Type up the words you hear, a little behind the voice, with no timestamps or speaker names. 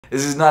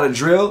This is not a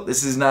drill,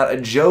 this is not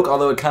a joke,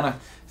 although it kind of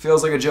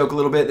feels like a joke a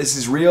little bit. This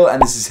is real and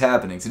this is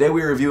happening. Today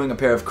we're reviewing a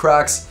pair of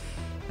Crocs,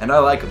 and I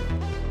like them.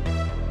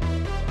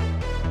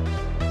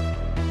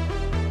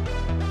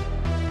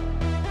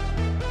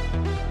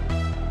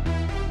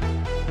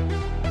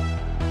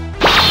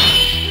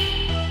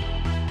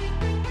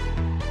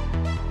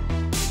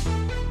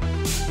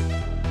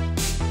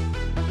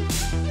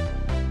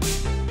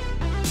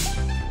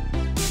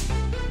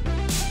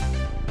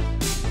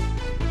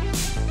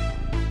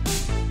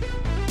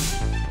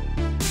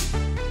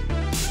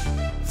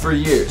 For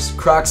years,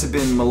 Crocs have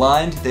been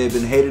maligned, they have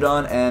been hated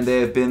on, and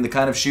they have been the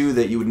kind of shoe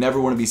that you would never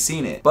want to be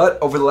seen in.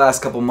 But over the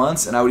last couple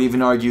months, and I would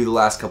even argue the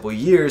last couple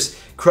years,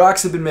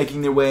 Crocs have been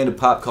making their way into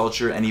pop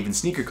culture and even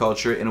sneaker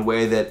culture in a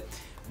way that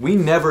we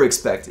never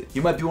expected.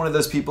 You might be one of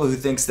those people who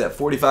thinks that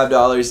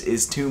 $45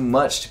 is too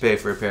much to pay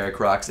for a pair of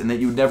Crocs and that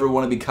you would never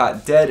want to be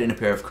caught dead in a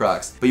pair of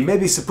Crocs. But you may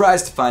be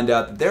surprised to find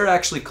out that there are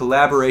actually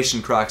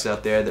collaboration Crocs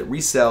out there that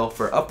resell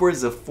for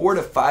upwards of $400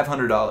 to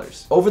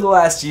 $500. Over the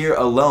last year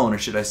alone, or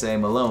should I say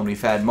Malone,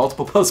 we've had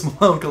multiple Post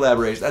Malone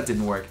collaborations. That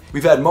didn't work.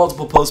 We've had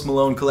multiple Post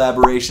Malone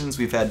collaborations,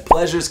 we've had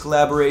Pleasures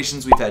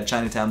collaborations, we've had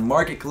Chinatown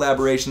Market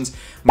collaborations,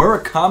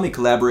 Murakami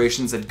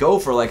collaborations that go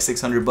for like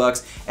 600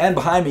 bucks, and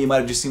behind me you might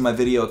have just seen my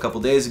video a couple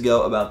days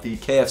ago about the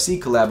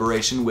KFC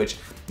collaboration, which,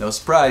 no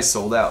surprise,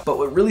 sold out. But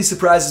what really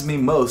surprises me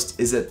most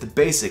is that the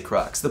basic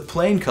Crocs, the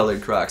plain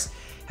colored Crocs,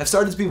 have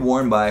started to be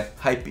worn by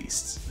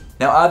hypebeasts.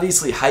 Now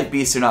obviously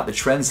hypebeasts are not the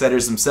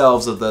trendsetters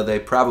themselves, although they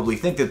probably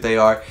think that they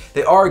are.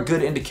 They are a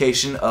good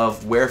indication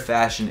of where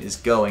fashion is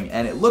going,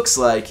 and it looks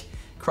like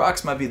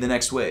Crocs might be the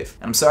next wave.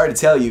 And I'm sorry to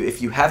tell you,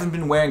 if you haven't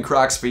been wearing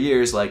Crocs for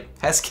years, like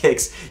Hess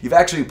Kicks, you've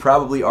actually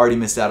probably already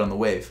missed out on the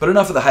wave. But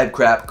enough of the hype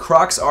crap,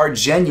 Crocs are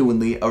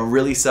genuinely a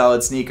really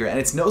solid sneaker, and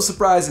it's no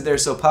surprise that they're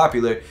so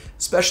popular,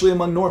 especially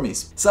among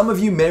normies. Some of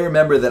you may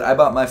remember that I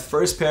bought my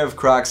first pair of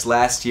Crocs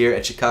last year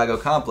at Chicago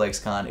Complex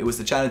Con. It was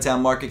the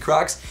Chinatown Market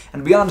Crocs,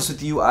 and to be honest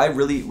with you, I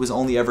really was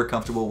only ever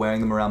comfortable wearing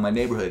them around my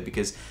neighborhood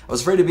because I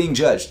was afraid of being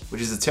judged,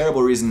 which is a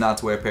terrible reason not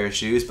to wear a pair of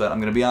shoes, but I'm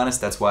gonna be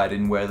honest, that's why I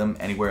didn't wear them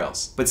anywhere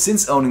else. But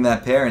since owning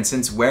that pair, and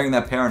since wearing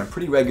that pair on a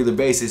pretty regular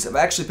basis, I've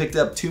actually picked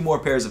up two more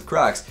pairs of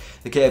Crocs.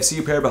 The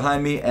KFC pair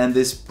behind me, and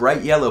this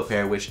bright yellow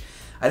pair, which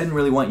I didn't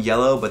really want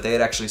yellow, but they had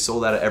actually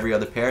sold out of every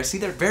other pair. See,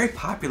 they're very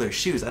popular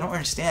shoes. I don't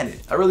understand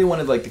it. I really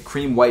wanted like the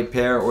cream white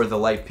pair or the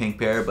light pink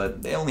pair,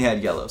 but they only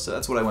had yellow, so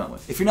that's what I went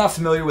with. If you're not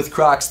familiar with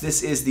Crocs,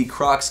 this is the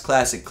Crocs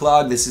Classic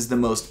Clog. This is the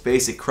most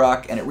basic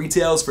Croc, and it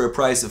retails for a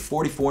price of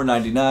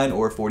 $44.99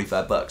 or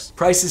 45 bucks.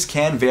 Prices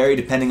can vary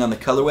depending on the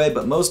colorway,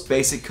 but most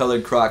basic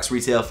colored Crocs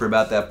retail for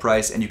about that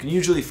price, and you can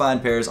usually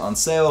find pairs on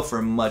sale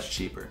for much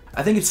cheaper.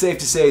 I think it's safe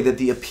to say that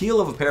the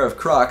appeal of a pair of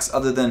Crocs,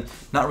 other than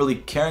not really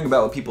caring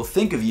about what people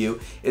think of you,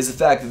 is the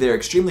fact that they're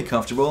extremely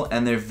comfortable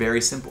and they're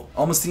very simple.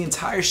 Almost the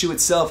entire shoe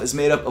itself is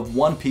made up of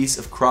one piece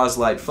of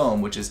Croslite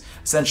foam, which is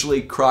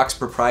essentially Crocs'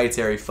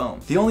 proprietary foam.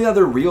 The only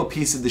other real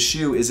piece of the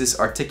shoe is this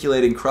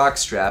articulating Croc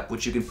strap,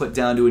 which you can put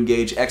down to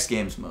engage X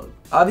Games mode.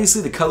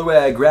 Obviously the colorway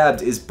I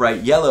grabbed is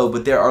bright yellow,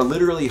 but there are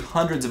literally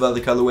hundreds of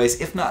other colorways,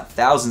 if not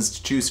thousands,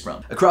 to choose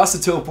from. Across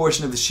the toe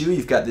portion of the shoe,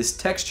 you've got this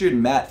textured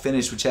matte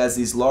finish which has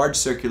these large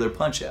circular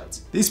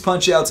punch-outs. These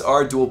punch-outs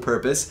are dual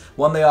purpose.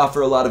 One, they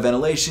offer a lot of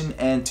ventilation,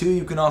 and two,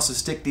 you can also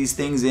stick these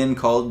things in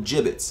called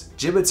gibbets.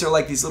 Gibbets are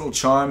like these little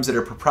charms that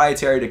are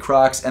proprietary to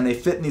Crocs, and they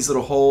fit in these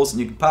little holes, and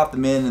you can pop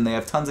them in, and they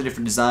have tons of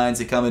different designs.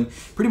 They come in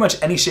pretty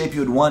much any shape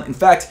you would want. In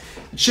fact,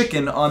 the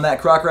chicken on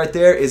that Croc right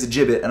there is a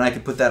gibbet, and I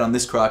could put that on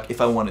this Croc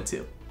if I wanted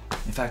to.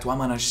 In fact, why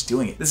am I not just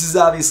doing it? This is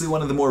obviously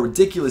one of the more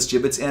ridiculous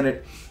gibbets, and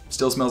it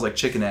still smells like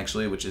chicken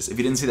actually, which is, if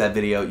you didn't see that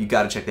video, you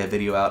gotta check that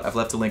video out. I've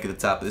left a link at the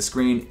top of the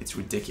screen. It's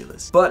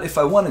ridiculous. But if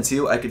I wanted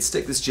to, I could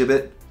stick this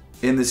gibbet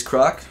in this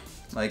Croc,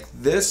 like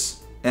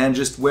this, and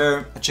just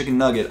wear a chicken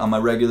nugget on my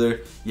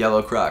regular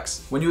yellow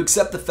Crocs. When you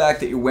accept the fact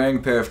that you're wearing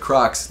a pair of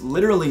Crocs,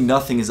 literally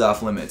nothing is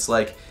off limits,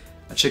 like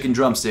a chicken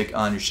drumstick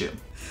on your shoe.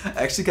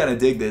 I actually kind of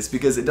dig this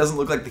because it doesn't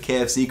look like the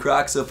KFC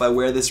Croc, so if I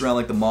wear this around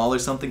like the mall or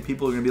something,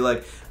 people are going to be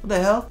like, what the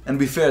hell? And to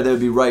be fair, they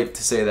would be right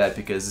to say that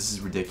because this is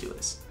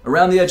ridiculous.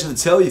 Around the edge of the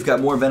toe, you've got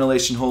more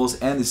ventilation holes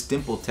and this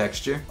dimple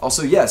texture.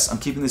 Also, yes, I'm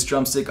keeping this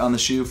drumstick on the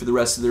shoe for the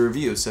rest of the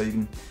review, so you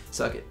can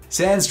suck it.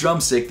 Sans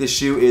drumstick, this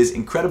shoe is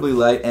incredibly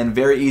light and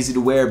very easy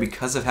to wear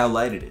because of how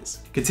light it is.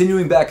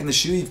 Continuing back in the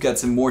shoe, you've got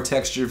some more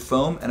textured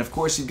foam, and of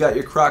course you've got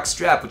your Crocs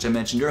strap, which I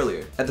mentioned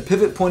earlier. At the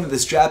pivot point of the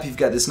strap, you've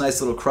got this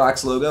nice little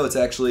Crocs logo. It's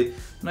actually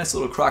a nice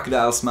little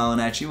crocodile smiling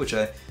at you, which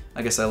I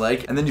guess I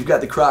like. And then you've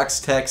got the Crocs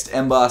text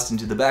embossed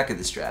into the back of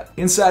the strap.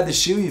 Inside the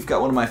shoe, you've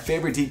got one of my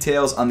favorite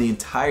details on the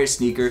entire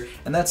sneaker,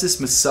 and that's this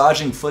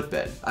massaging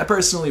footbed. I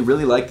personally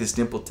really like this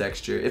dimple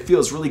texture. It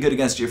feels really good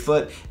against your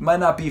foot. It might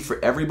not be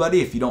for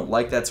everybody if you don't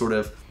like that sort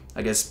of,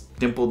 I guess,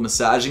 dimpled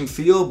massaging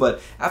feel, but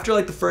after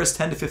like the first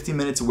 10 to 15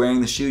 minutes of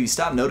wearing the shoe, you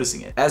stop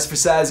noticing it. As for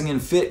sizing and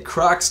fit,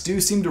 Crocs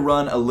do seem to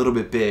run a little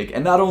bit big,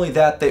 and not only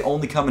that, they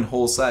only come in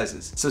whole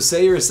sizes. So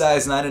say you're a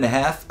size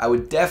 9.5, I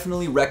would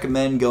definitely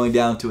recommend going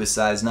down to a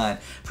size 9.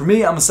 For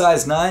me, I'm a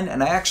size 9,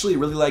 and I actually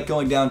really like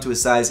going down to a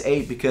size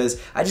 8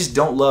 because I just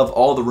don't love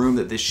all the room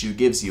that this shoe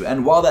gives you.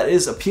 And while that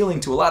is appealing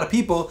to a lot of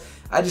people,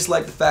 I just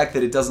like the fact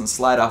that it doesn't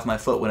slide off my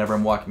foot whenever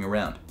I'm walking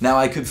around. Now,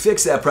 I could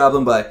fix that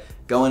problem by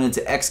going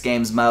into X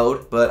Games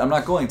mode, but I'm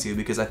not going to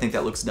because I think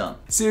that looks dumb.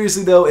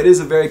 Seriously though, it is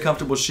a very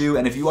comfortable shoe,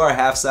 and if you are a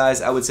half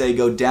size, I would say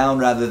go down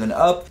rather than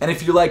up. And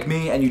if you're like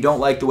me and you don't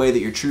like the way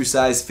that your true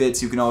size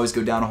fits, you can always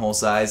go down a whole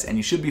size and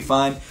you should be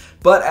fine.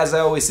 But as I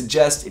always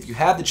suggest, if you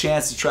have the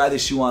chance to try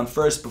this shoe on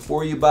first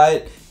before you buy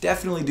it,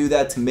 definitely do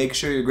that to make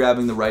sure you're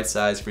grabbing the right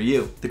size for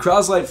you. The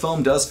Croslite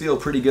foam does feel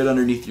pretty good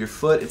underneath your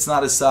foot. It's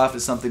not as soft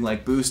as something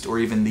like Boost or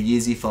even the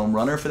Yeezy foam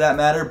runner for that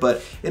matter,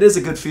 but it is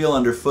a good feel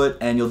underfoot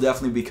and you'll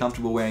definitely be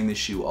comfortable wearing this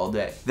shoe all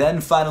day.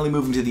 Then finally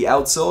moving to the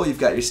outsole, you've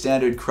got your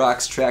standard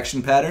Crocs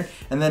traction pattern,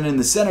 and then in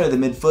the center of the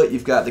midfoot,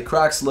 you've got the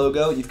Crocs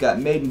logo, you've got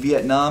Made in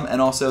Vietnam, and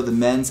also the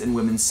men's and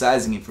women's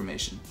sizing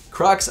information.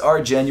 Crocs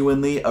are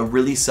genuinely a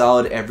really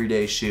solid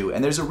everyday shoe,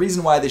 and there's a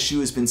reason why this shoe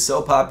has been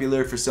so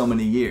popular for so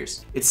many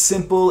years. It's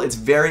simple, it's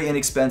very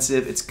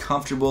inexpensive, it's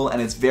comfortable,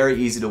 and it's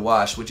very easy to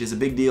wash, which is a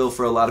big deal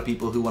for a lot of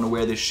people who want to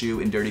wear this shoe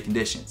in dirty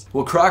conditions.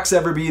 Will Crocs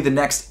ever be the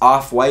next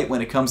Off-White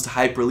when it comes to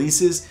hype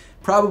releases?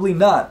 Probably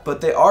not, but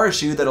they are a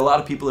shoe that a lot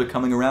of people are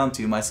coming around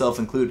to, myself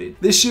included.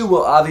 This shoe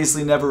will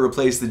obviously never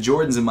replace the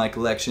Jordans in my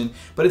collection,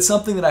 but it's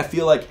something that I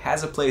feel like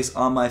has a place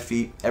on my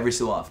feet every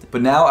so often.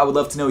 But now I would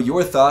love to know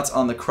your thoughts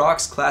on the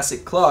Crocs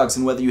Classic Clogs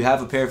and whether you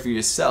have a pair for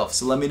yourself,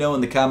 so let me know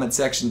in the comment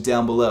section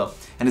down below.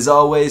 And as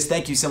always,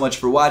 thank you so much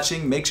for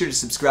watching. Make sure to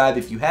subscribe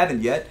if you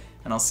haven't yet,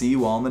 and I'll see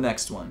you all in the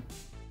next one.